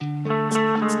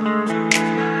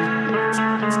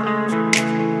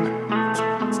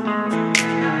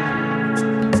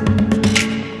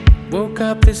Woke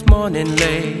up this morning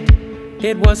late,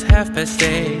 it was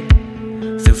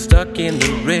 8:30, still stuck in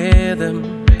the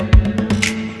rhythm.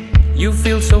 You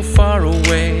feel so far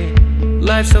away,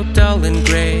 life's so dull and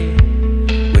grey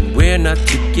when we're not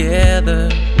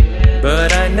together.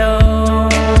 But I know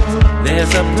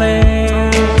there's a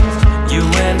place you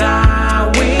and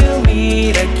I will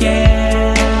meet again.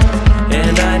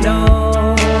 And I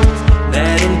know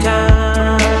that in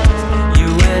time you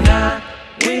and I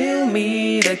will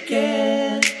meet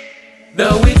again.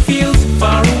 Though it feels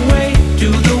far away,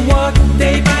 do the walk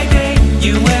day by day.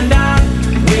 You and I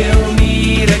will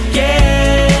meet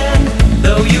again.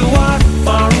 Though you are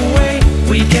far away,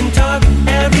 we can talk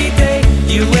every day.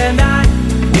 You and I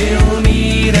will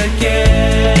meet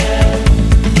again.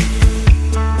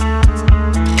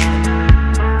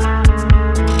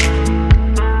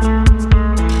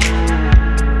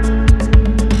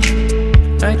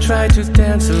 I try to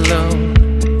dance alone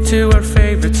to our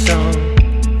favorite song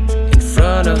in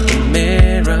front of the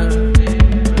mirror.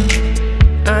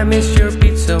 I miss your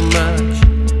beat so much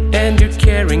and your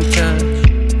caring touch,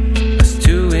 us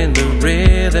two in the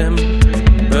rhythm.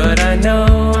 But I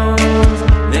know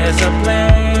there's a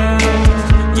place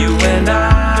you and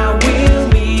I will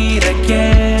meet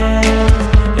again.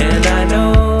 And I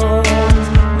know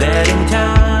that in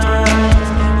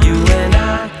time you and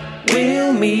I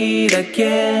will meet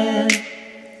again.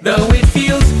 Though it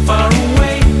feels far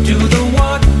away, do the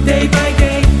walk day by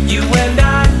day. You and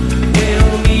I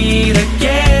will meet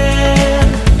again.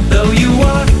 Though you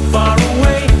are far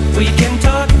away, we can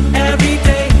talk every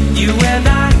day. You and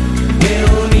I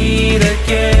will meet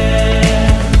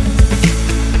again.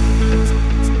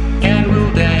 And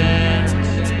we'll dance,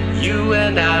 you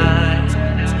and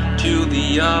I, to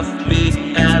the offbeat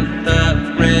and the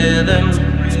rhythm.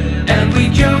 And we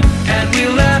joke and we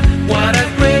laugh, what a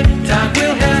great time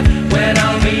we'll have when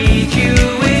I'll meet you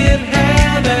in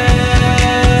heaven.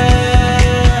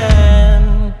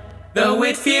 Though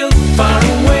it feels